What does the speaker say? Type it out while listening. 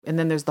And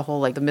then there's the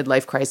whole the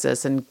midlife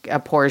crisis and a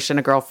Porsche and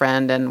a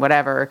girlfriend and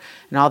whatever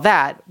and all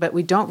that. But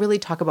we don't really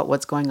talk about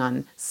what's going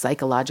on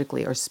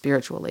psychologically or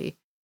spiritually.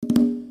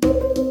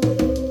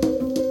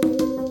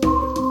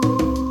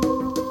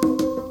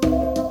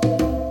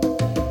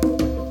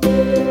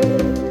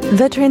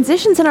 The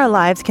transitions in our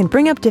lives can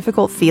bring up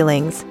difficult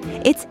feelings.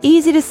 It's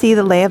easy to see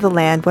the lay of the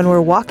land when we're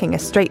walking a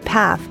straight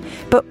path,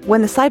 but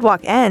when the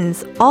sidewalk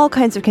ends, all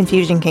kinds of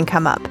confusion can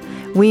come up.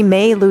 We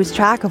may lose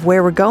track of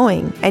where we're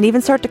going and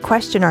even start to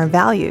question our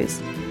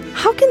values.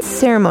 How can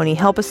ceremony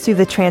help us through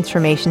the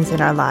transformations in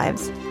our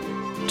lives?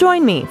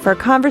 Join me for a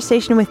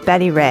conversation with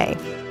Betty Ray.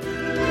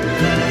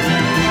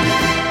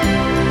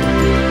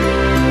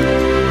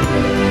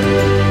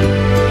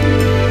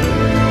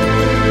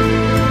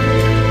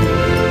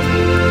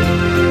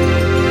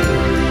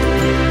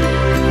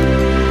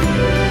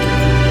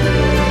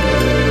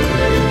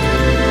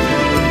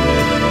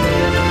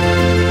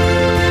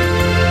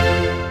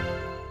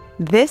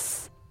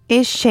 This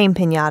is Shame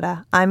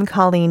Pinata. I'm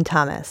Colleen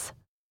Thomas.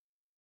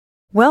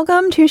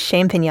 Welcome to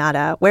Shame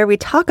Pinata, where we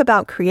talk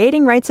about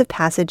creating rites of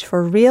passage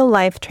for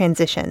real-life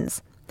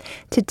transitions.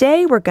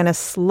 Today, we're going to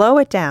slow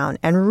it down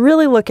and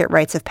really look at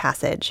rites of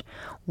passage.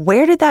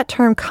 Where did that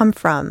term come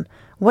from?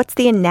 What's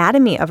the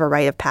anatomy of a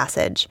rite of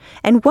passage?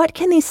 And what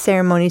can these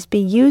ceremonies be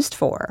used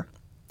for?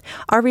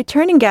 Our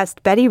returning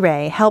guest, Betty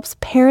Ray, helps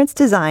parents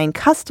design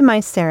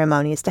customized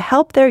ceremonies to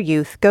help their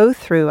youth go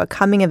through a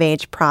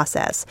coming-of-age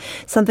process,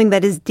 something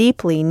that is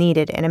deeply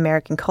needed in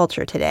American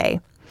culture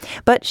today.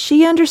 But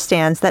she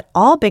understands that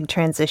all big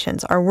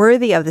transitions are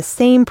worthy of the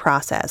same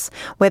process,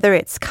 whether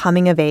it's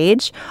coming of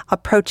age,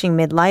 approaching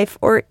midlife,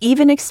 or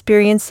even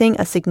experiencing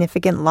a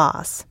significant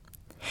loss.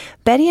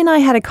 Betty and I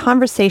had a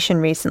conversation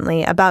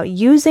recently about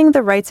using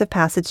the rites of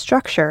passage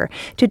structure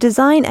to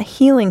design a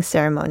healing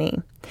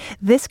ceremony.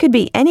 This could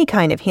be any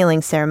kind of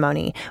healing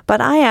ceremony,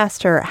 but I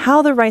asked her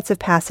how the rites of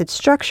passage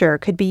structure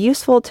could be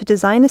useful to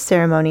design a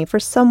ceremony for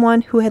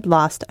someone who had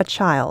lost a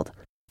child.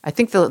 I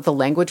think the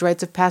language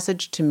rites of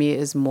passage to me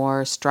is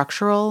more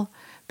structural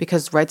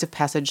because rites of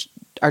passage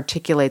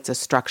articulates a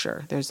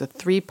structure. There's a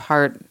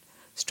 3-part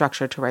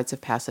structure to rites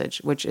of passage,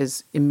 which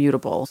is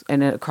immutable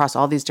and across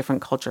all these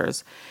different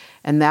cultures.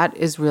 And that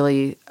is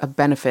really a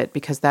benefit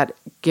because that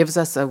gives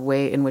us a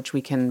way in which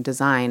we can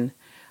design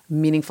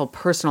meaningful,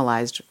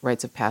 personalized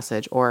rites of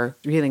passage or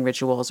healing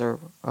rituals or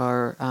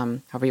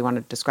however you want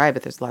to describe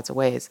it. There's lots of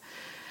ways.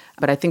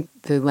 But I think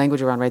the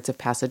language around rites of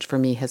passage for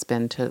me has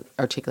been to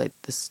articulate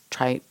this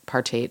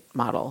tripartite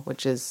model,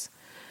 which is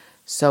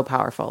so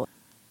powerful.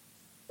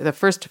 The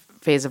first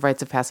phase of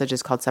rites of passage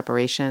is called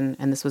separation,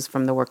 and this was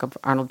from the work of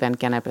Arnold van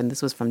Gennep, and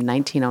this was from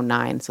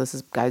 1909. So this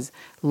is guys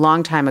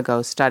long time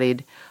ago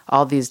studied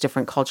all these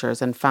different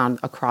cultures and found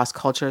across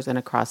cultures and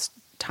across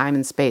time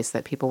and space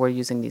that people were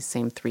using these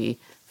same 3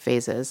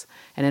 phases.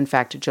 And in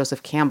fact,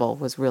 Joseph Campbell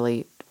was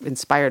really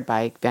inspired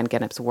by Van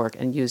Gennep's work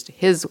and used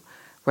his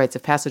rites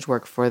of passage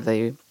work for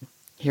the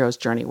hero's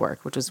journey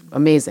work, which was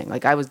amazing. I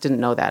didn't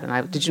know that.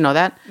 And did you know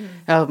that? Mm-hmm.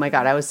 Oh my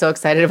God, I was so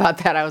excited about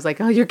that. I was like,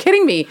 oh, you're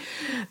kidding me.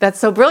 That's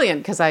so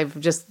brilliant because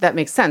that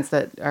makes sense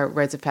that our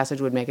rites of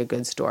passage would make a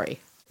good story.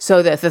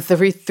 So the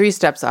three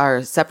steps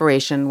are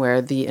separation,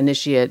 where the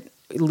initiate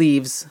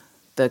leaves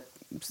the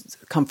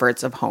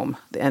comforts of home.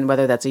 And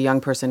whether that's a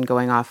young person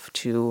going off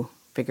to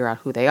figure out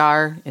who they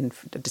are and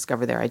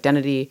discover their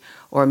identity,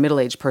 or a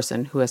middle-aged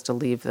person who has to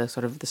leave the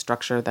sort of the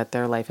structure that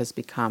their life has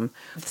become.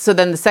 So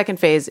then the second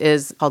phase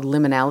is called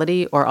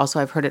liminality, or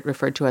also I've heard it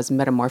referred to as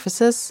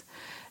metamorphosis.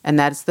 And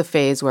that's the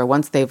phase where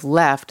once they've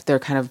left, they're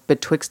kind of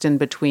betwixt and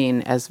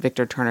between, as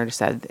Victor Turner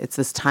said. It's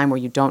this time where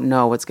you don't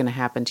know what's going to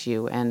happen to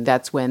you. And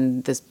that's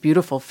when this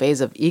beautiful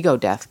phase of ego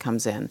death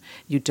comes in.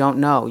 You don't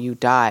know, you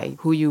die.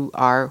 Who you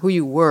are, who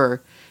you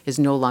were is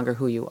no longer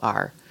who you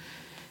are.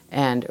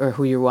 Or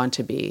who you want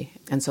to be.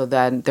 And so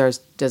then there's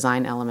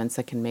design elements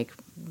that can make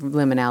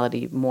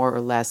liminality more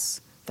or less,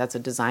 that's a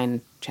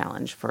design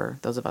challenge for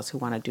those of us who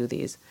want to do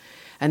these.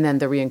 And then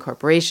the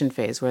reincorporation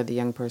phase, where the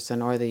young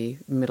person or the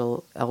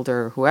middle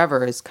elder or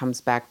whoever comes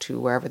back to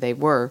wherever they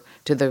were,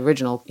 to the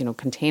original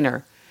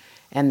container,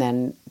 and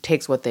then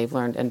takes what they've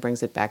learned and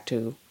brings it back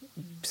to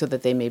so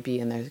that they may be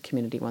in their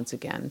community once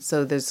again.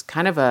 So there's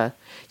kind of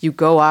you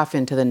go off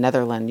into the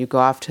Netherland, you go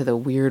off to the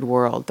weird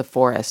world, the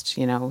forest,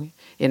 in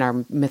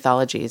our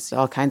mythologies,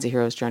 all kinds of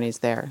heroes' journeys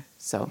there.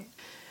 So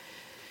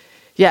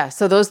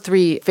so those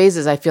 3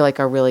 phases I feel like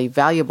are really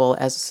valuable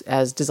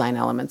as design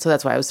elements. So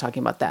that's why I was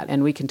talking about that.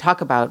 And we can talk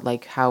about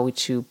how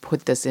to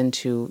put this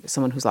into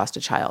someone who's lost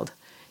a child.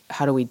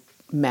 How do we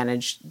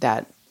manage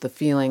that, the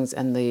feelings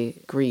and the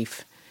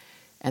grief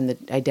and the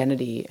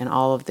identity and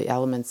all of the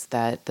elements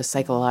the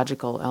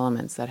psychological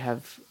elements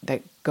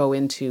that go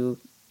into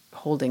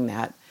holding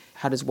that.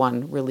 How does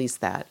one release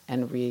that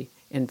and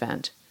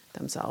reinvent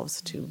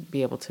themselves to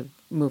be able to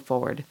move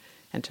forward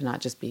and to not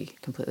just be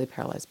completely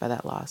paralyzed by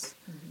that loss?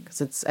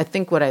 Because I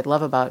think what I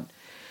love about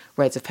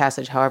rites of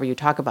passage, however you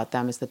talk about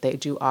them, is that they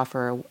do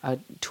offer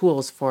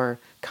tools for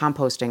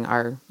composting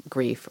our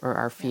grief or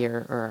our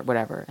fear or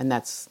whatever. And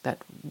that's that,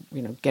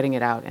 getting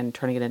it out and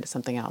turning it into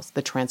something else.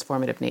 The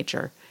transformative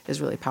nature is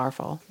really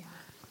powerful. Yeah.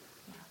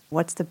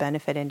 What's the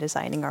benefit in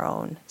designing our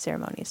own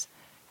ceremonies?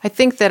 I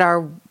think that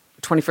our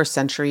 21st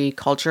century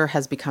culture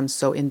has become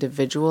so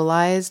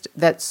individualized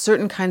that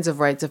certain kinds of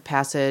rites of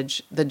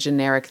passage, the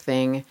generic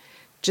thing,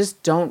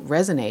 just don't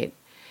resonate.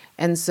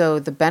 And so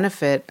the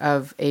benefit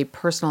of a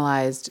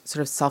personalized,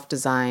 sort of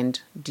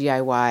self-designed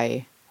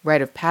DIY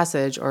rite of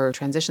passage or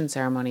transition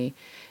ceremony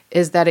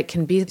is that it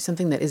can be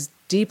something that is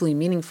deeply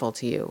meaningful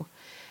to you.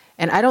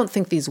 And I don't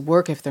think these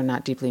work if they're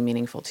not deeply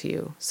meaningful to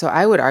you. So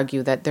I would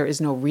argue that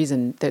there's no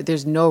reason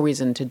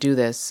to do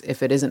this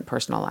if it isn't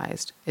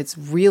personalized. It's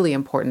really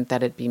important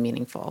that it be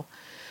meaningful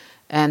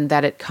and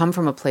that it come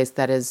from a place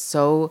that has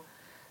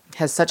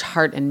such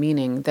heart and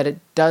meaning that it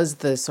does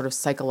the sort of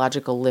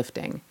psychological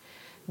lifting.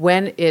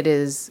 When it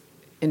is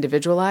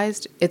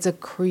individualized, it's a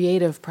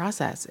creative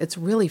process. It's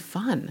really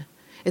fun.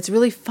 It's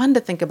really fun to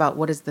think about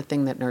what is the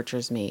thing that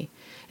nurtures me.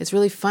 It's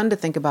really fun to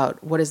think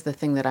about what is the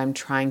thing that I'm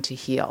trying to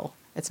heal.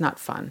 It's not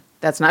fun.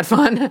 That's not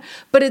fun.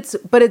 But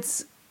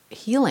it's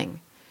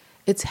healing.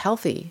 It's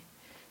healthy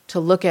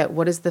to look at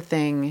what is the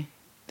thing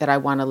that I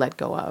want to let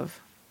go of,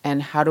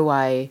 and how do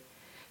I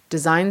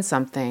design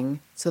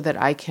something so that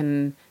I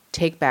can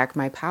take back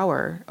my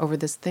power over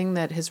this thing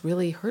that has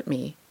really hurt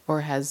me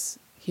or has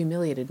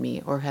humiliated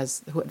me or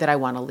that I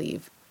want to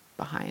leave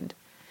behind.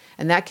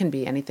 And that can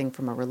be anything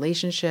from a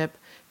relationship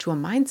to a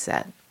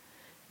mindset.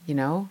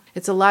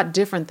 It's a lot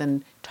different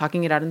than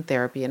talking it out in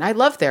therapy. And I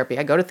love therapy.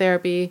 I go to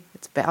therapy.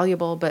 It's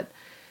valuable. But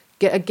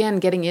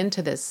getting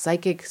into this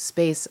psychic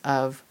space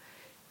of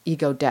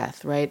ego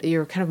death, right?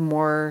 You're kind of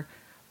more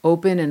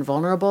open and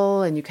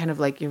vulnerable, and you kind of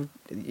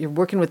you're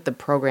working with the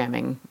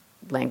programming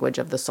language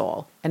of the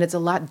soul. And it's a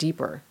lot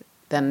deeper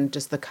than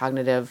just the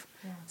cognitive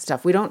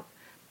stuff.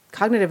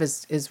 Cognitive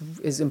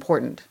is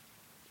important.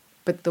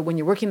 But when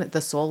you're working at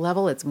the soul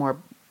level, it's more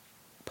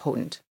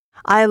potent.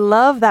 I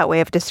love that way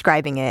of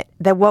describing it,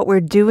 that what we're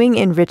doing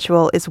in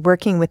ritual is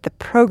working with the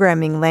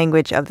programming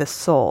language of the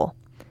soul.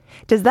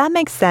 Does that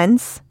make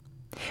sense?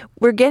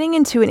 We're getting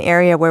into an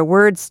area where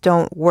words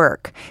don't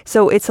work,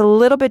 so it's a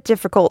little bit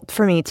difficult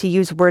for me to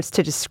use words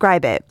to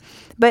describe it.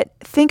 But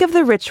think of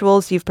the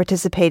rituals you've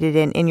participated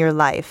in your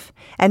life,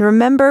 and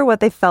remember what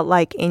they felt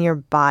like in your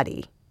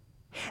body.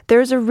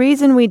 There's a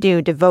reason we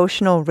do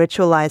devotional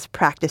ritualized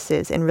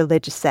practices in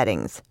religious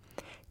settings.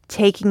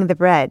 Taking the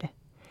bread,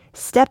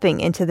 stepping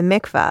into the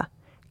mikvah,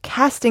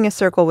 casting a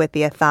circle with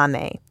the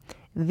athame.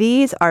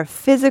 These are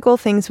physical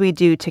things we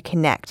do to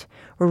connect,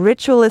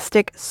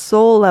 ritualistic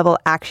soul-level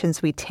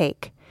actions we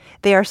take.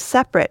 They are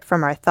separate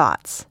from our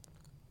thoughts.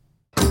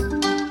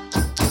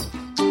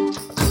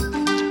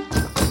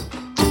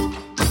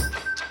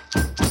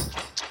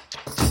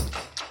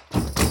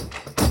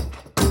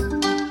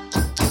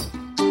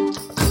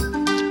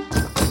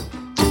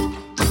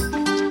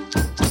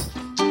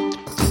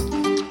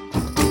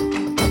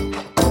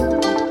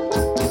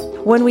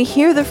 When we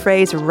hear the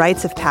phrase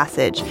rites of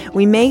passage,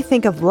 we may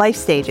think of life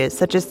stages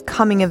such as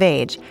coming of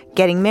age,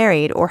 getting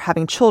married, or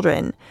having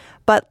children.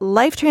 But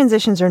life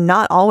transitions are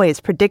not always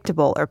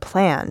predictable or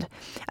planned.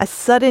 A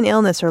sudden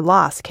illness or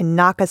loss can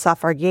knock us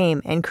off our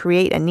game and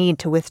create a need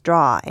to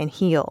withdraw and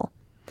heal.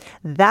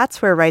 That's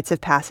where rites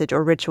of passage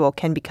or ritual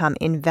can become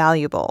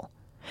invaluable.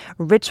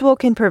 Ritual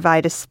can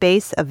provide a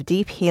space of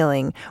deep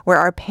healing where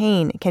our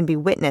pain can be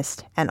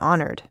witnessed and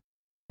honored.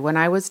 When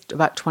I was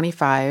about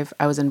 25,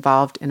 I was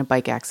involved in a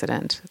bike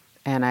accident,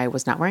 and I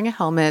was not wearing a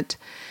helmet,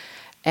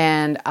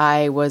 and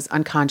I was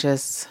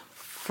unconscious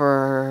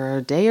for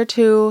a day or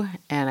two,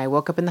 and I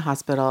woke up in the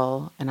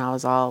hospital, and I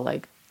was all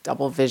like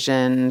double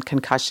vision,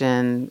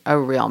 concussion, a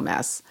real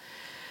mess.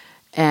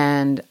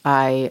 And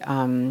I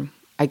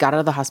got out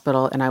of the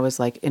hospital, and I was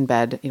like in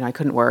bed. I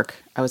couldn't work.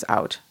 I was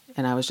out,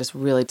 and I was just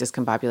really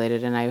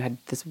discombobulated, and I had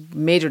this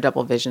major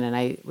double vision, and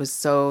I was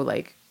so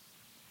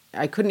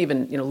I couldn't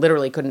even,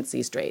 literally couldn't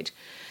see straight.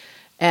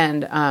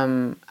 And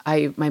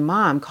my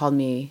mom called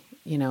me,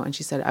 and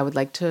she said, I would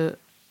like to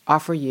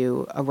offer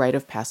you a rite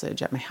of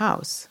passage at my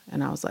house.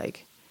 And I was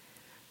like,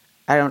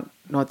 I don't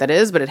know what that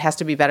is, but it has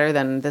to be better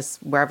than this,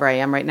 wherever I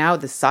am right now.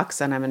 This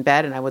sucks, and I'm in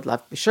bed, and I would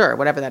love, sure,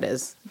 whatever that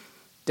is,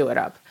 do it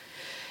up.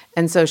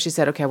 And so she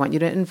said, okay, I want you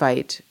to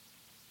invite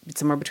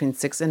somewhere between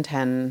 6 and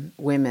 10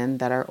 women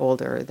that are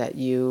older that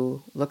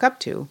you look up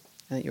to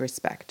and that you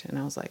respect. And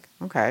I was like,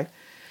 okay.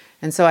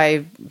 And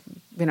so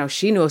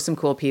she knew some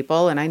cool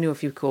people, and I knew a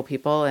few cool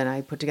people, and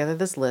I put together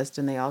this list,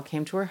 and they all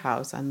came to her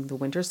house on the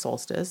winter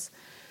solstice.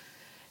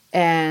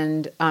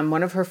 And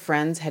one of her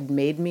friends had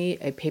made me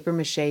a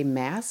papier-mâché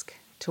mask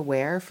to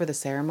wear for the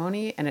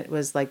ceremony, and it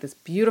was like this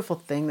beautiful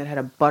thing that had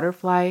a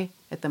butterfly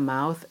at the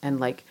mouth and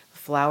like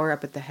flower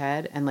up at the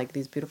head and like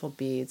these beautiful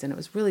beads. And it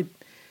was really,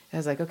 I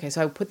was like, okay,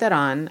 so I put that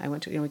on. I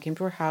went to, we came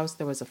to her house.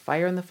 There was a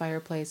fire in the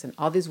fireplace, and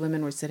all these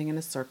women were sitting in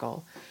a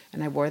circle,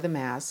 and I wore the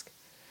mask.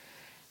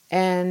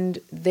 And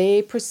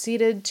they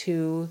proceeded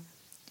to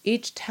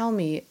each tell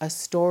me a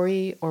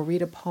story or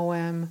read a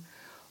poem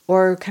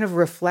or kind of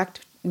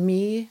reflect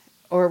me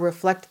or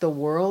reflect the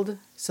world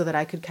so that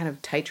I could kind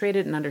of titrate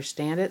it and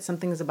understand it. Some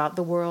things about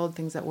the world,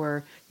 things that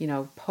were,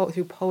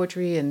 through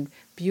poetry and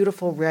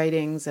beautiful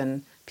writings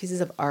and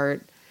pieces of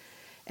art.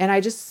 And I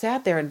just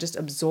sat there and just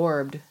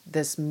absorbed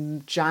this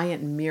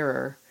giant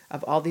mirror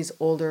of all these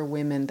older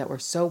women that were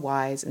so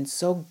wise and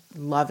so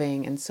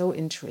loving and so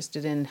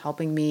interested in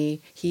helping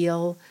me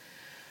heal.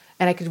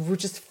 And I could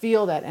just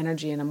feel that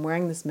energy, and I'm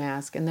wearing this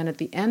mask. And then at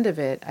the end of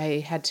it,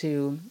 I had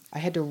to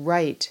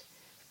write,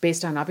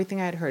 based on everything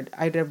I had heard,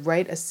 I had to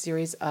write a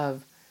series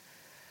of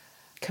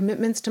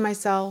commitments to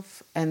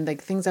myself and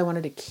like things I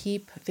wanted to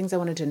keep, things I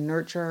wanted to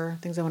nurture,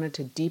 things I wanted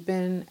to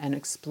deepen and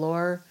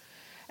explore.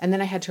 And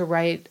then I had to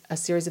write a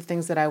series of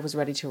things that I was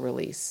ready to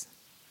release.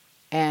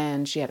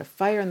 And she had a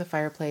fire in the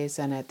fireplace.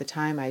 And at the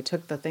time I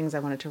took the things I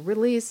wanted to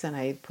release and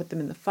I put them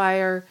in the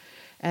fire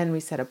and we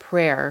said a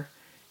prayer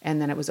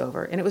and then it was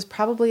over. And it was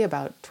probably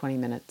about 20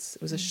 minutes.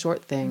 It was a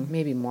short thing,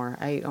 maybe more.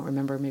 I don't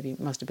remember, maybe it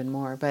must have been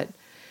more. But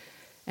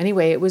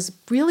anyway, it was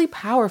really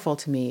powerful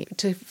to me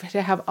to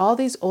have all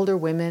these older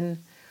women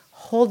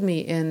hold me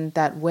in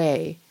that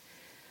way,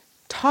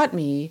 taught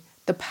me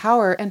the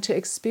power and to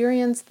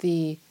experience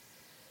the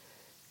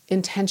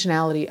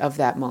intentionality of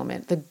that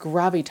moment, the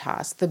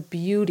gravitas, the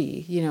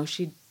beauty.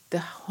 The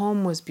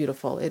home was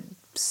beautiful. It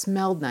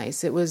smelled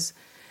nice. It was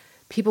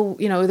people,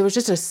 there was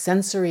just a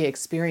sensory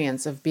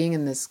experience of being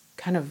in this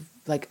kind of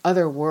like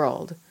other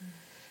world.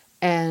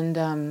 And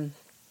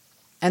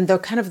the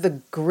kind of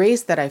the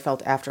grace that I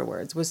felt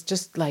afterwards was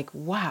just like,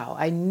 wow,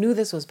 I knew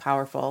this was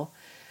powerful.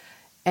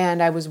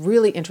 And I was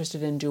really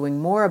interested in doing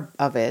more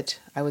of it.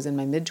 I was in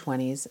my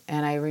mid-20s,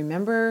 and I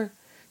remember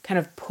kind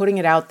of putting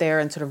it out there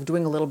and sort of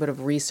doing a little bit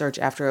of research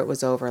after it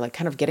was over, like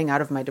kind of getting out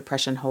of my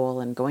depression hole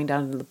and going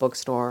down to the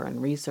bookstore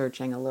and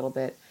researching a little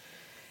bit.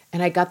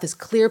 And I got this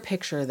clear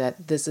picture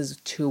that this is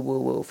too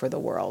woo-woo for the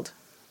world.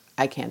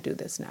 I can't do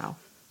this now.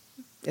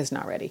 It's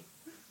not ready.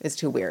 It's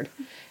too weird.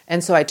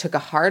 And so I took a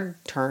hard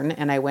turn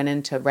and I went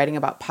into writing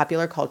about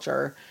popular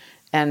culture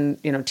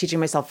and, teaching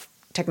myself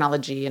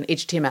technology and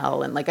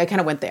HTML. And like, I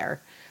kind of went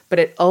there, but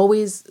it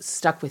always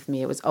stuck with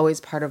me. It was always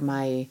part of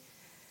my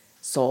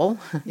soul.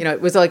 It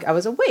was like, I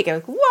was awake. I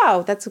was like,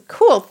 wow, that's a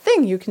cool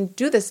thing. You can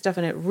do this stuff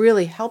and it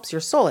really helps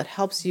your soul. It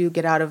helps you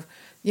get out of,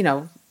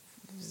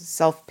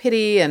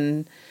 self-pity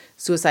and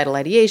suicidal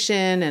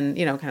ideation and,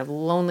 kind of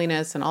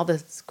loneliness and all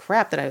this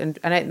crap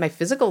that my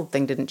physical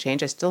thing didn't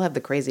change. I still have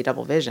the crazy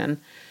double vision,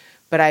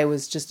 but it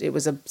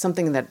was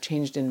something that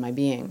changed in my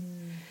being.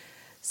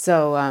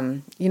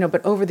 So,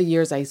 but over the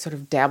years I sort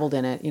of dabbled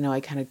in it, I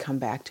kind of come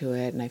back to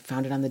it and I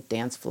found it on the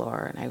dance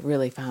floor and I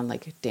really found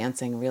like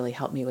dancing really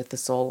helped me with the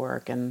soul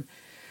work. And,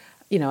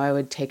 I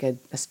would take an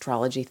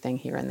astrology thing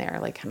here and there,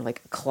 like kind of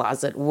like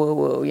closet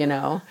woo-woo,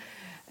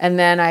 And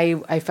then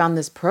I found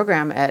this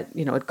program at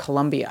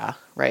Columbia,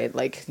 right?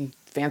 Like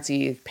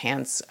fancy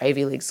pants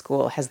Ivy League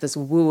school has this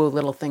woo-woo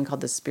little thing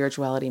called the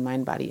Spirituality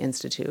Mind-Body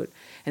Institute.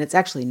 And it's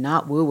actually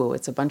not woo-woo.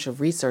 It's a bunch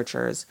of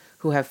researchers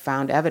who have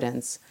found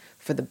evidence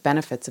for the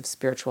benefits of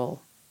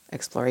spiritual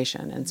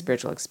exploration and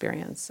spiritual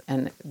experience.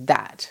 And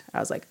that, I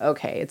was like,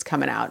 okay, it's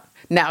coming out.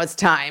 Now it's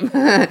time.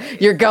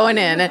 You're going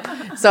in.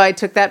 So I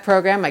took that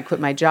program, I quit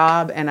my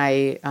job, and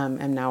I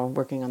am now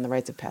working on the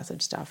rites of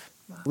passage stuff.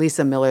 Wow.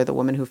 Lisa Miller, the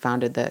woman who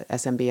founded the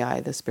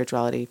SMBI, the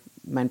Spirituality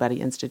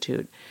Mind-Body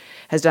Institute,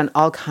 has done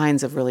all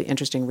kinds of really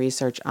interesting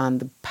research on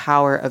the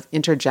power of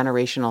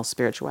intergenerational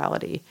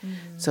spirituality.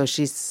 Mm-hmm. So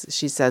she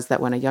says that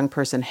when a young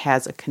person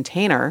has a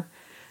container,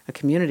 a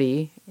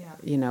community,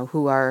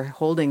 who are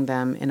holding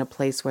them in a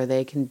place where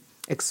they can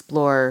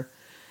explore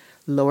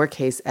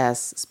lowercase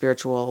s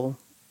spiritual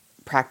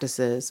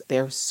practices,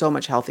 they're so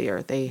much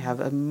healthier. They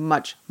have a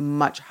much,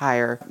 much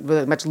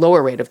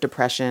lower rate of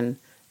depression,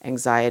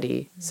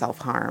 anxiety,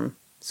 self-harm,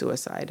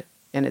 suicide.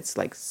 And it's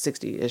like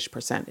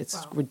 60-ish%.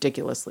 It's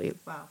ridiculously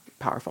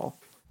powerful.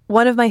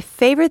 One of my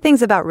favorite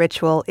things about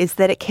ritual is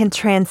that it can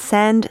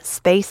transcend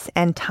space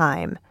and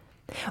time.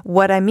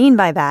 What I mean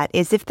by that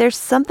is if there's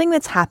something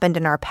that's happened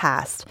in our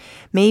past,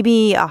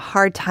 maybe a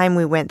hard time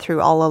we went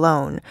through all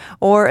alone,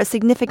 or a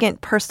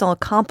significant personal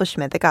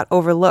accomplishment that got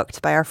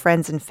overlooked by our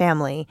friends and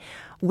family,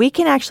 we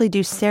can actually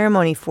do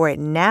ceremony for it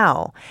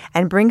now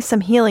and bring some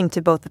healing to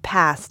both the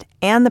past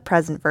and the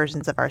present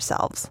versions of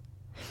ourselves.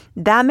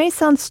 That may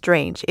sound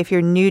strange if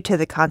you're new to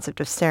the concept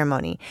of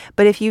ceremony,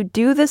 but if you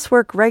do this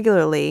work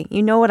regularly,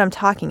 you know what I'm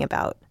talking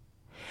about.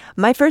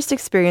 My first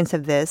experience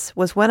of this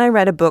was when I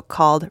read a book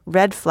called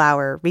Red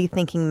Flower,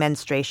 Rethinking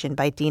Menstruation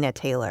by Dina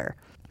Taylor.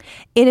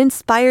 It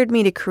inspired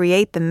me to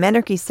create the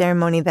menarche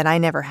ceremony that I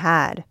never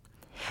had.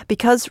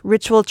 Because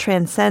ritual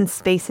transcends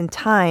space and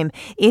time,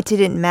 it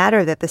didn't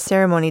matter that the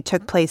ceremony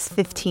took place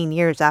 15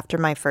 years after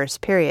my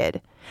first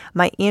period.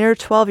 My inner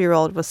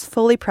 12-year-old was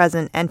fully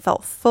present and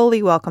felt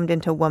fully welcomed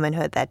into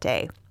womanhood that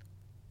day.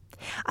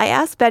 I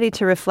asked Betty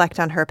to reflect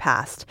on her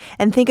past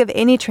and think of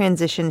any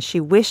transition she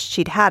wished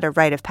she'd had a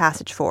rite of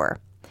passage for.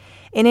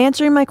 In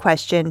answering my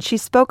question, she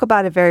spoke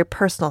about a very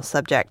personal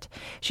subject.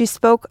 She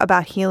spoke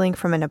about healing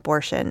from an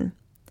abortion.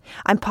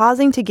 I'm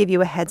pausing to give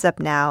you a heads up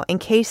now in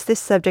case this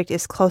subject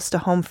is close to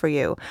home for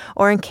you,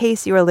 or in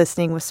case you are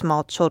listening with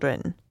small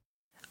children.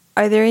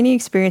 Are there any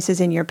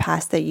experiences in your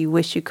past that you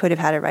wish you could have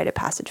had a rite of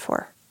passage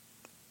for?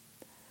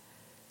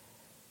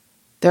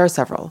 There are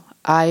several.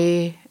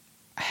 I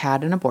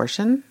had an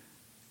abortion,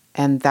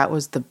 and that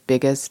was the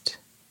biggest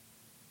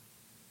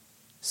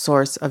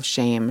source of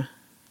shame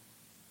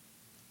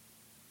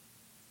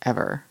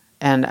ever.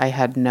 And I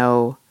had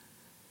no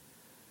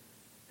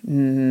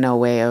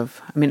way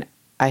of, it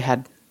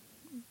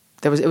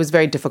was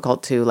very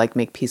difficult to like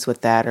make peace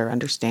with that or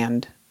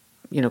understand,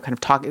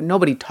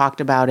 nobody talked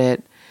about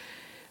it.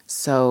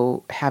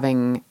 So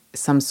having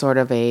some sort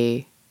of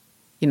there's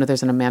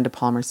an Amanda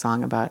Palmer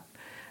song about,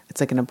 it's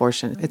like an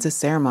abortion. Mm-hmm. It's a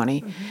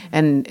ceremony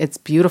and it's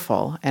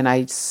beautiful. And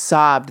I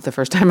sobbed the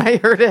first time I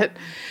heard it.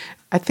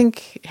 I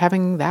think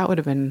having that would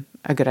have been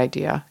a good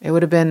idea. It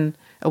would have been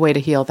a way to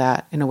heal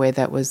that in a way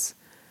that was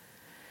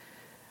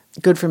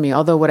good for me.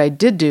 Although what I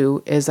did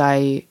do is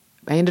I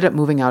ended up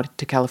moving out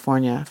to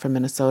California from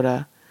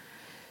Minnesota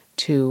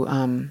to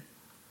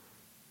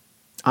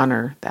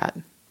honor that.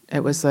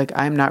 It was like,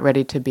 I'm not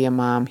ready to be a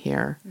mom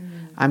here.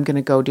 Mm-hmm. I'm going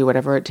to go do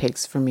whatever it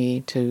takes for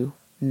me to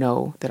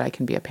know that I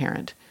can be a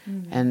parent.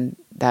 Mm-hmm. And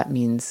that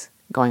means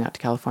going out to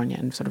California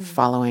and sort of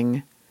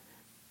following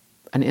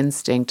an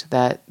instinct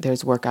that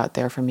there's work out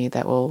there for me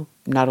that will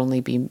not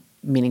only be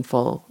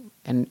meaningful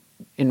and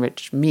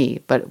enrich me,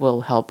 but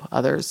will help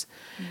others.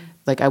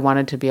 Like I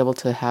wanted to be able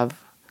to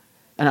have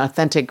an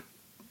authentic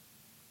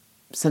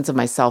sense of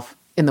myself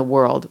in the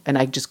world, and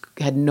I just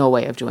had no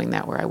way of doing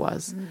that where I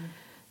was.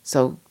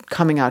 So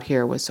coming out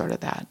here was sort of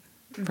that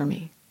for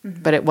me.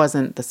 But it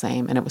wasn't the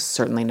same, and it was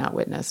certainly not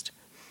witnessed.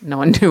 No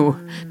one knew.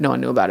 No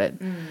one knew about it.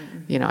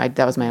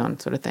 That was my own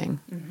sort of thing.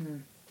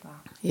 Wow.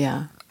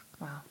 Yeah.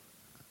 Wow.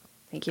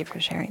 Thank you for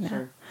sharing that.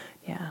 Sure.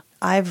 Yeah.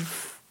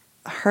 I've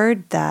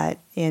heard that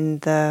in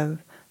the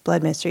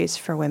blood mysteries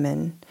for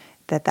women,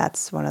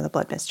 that's one of the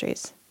blood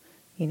mysteries.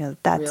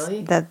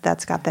 Really?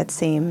 That's got that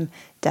same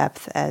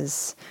depth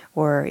as,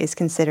 or is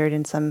considered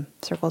in some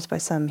circles by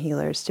some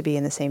healers to be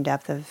in the same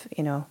depth of,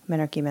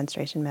 menarche,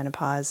 menstruation,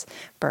 menopause,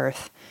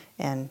 birth,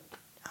 and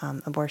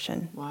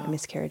abortion,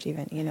 miscarriage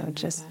even.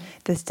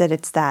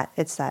 It's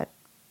that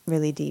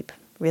really deep,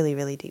 really,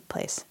 really deep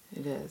place.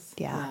 It is.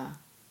 Yeah.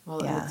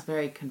 Well, it's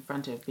very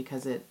confrontive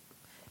because it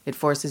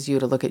forces you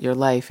to look at your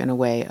life in a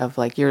way of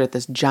like, you're at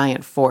this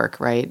giant fork,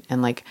 right?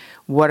 And like,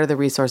 what are the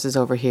resources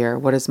over here?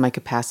 What is my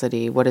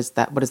capacity? What does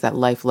that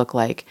life look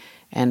like?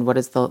 And what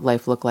does the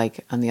life look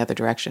like on the other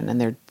direction?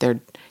 And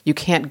you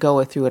can't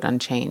go through it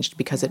unchanged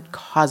because it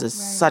causes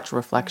such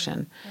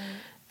reflection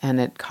and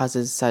it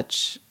causes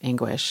such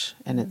anguish.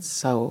 And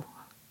it's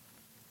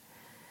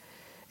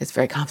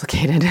very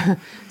complicated.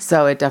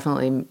 So it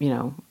definitely,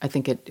 I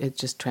think it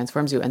just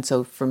transforms you. And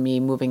so for me,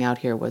 moving out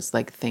here was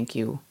like, thank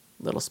you,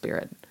 little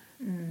spirit.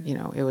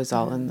 It was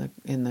all in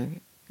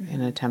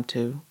an attempt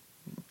to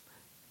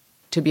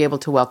be able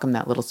to welcome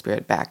that little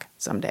spirit back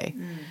someday.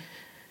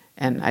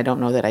 And I don't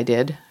know that I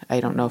did.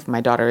 I don't know if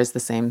my daughter is the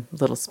same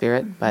little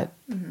spirit, but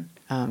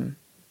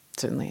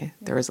certainly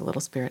there is a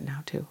little spirit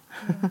now too.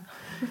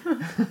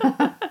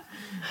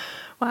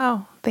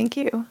 Wow. Thank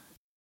you.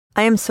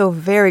 I am so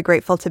very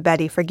grateful to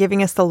Betty for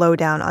giving us the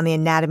lowdown on the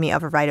anatomy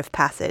of a rite of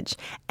passage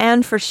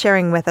and for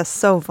sharing with us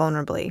so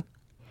vulnerably.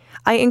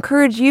 I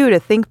encourage you to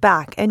think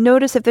back and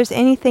notice if there's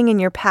anything in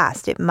your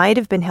past it might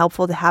have been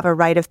helpful to have a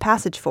rite of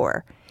passage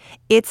for.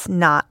 It's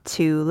not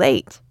too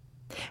late.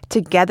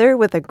 Together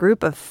with a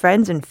group of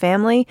friends and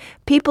family,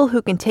 people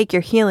who can take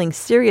your healing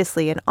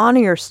seriously and honor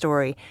your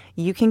story,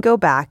 you can go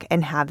back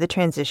and have the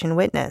transition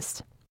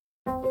witnessed.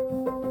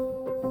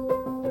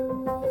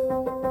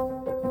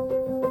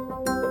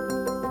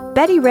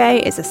 Betty Ray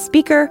is a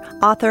speaker,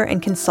 author,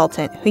 and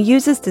consultant who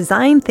uses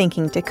design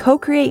thinking to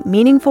co-create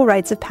meaningful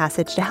rites of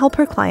passage to help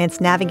her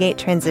clients navigate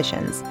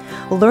transitions.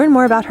 Learn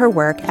more about her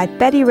work at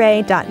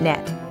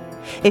bettyray.net.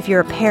 If you're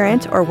a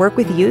parent or work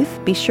with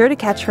youth, be sure to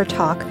catch her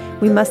talk,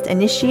 We Must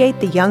Initiate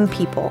the Young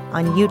People,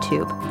 on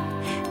YouTube.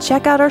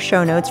 Check out our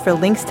show notes for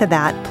links to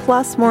that,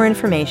 plus more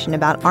information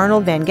about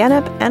Arnold Van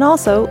Gennep and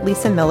also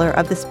Lisa Miller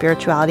of the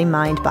Spirituality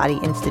Mind Body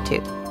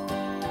Institute.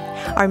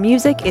 Our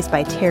music is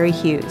by Terry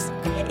Hughes.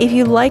 If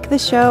you like the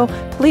show,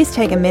 please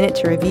take a minute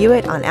to review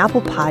it on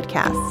Apple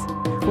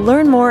Podcasts.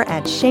 Learn more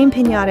at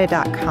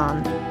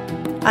shamepinata.com.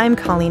 I'm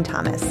Colleen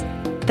Thomas.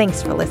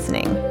 Thanks for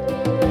listening.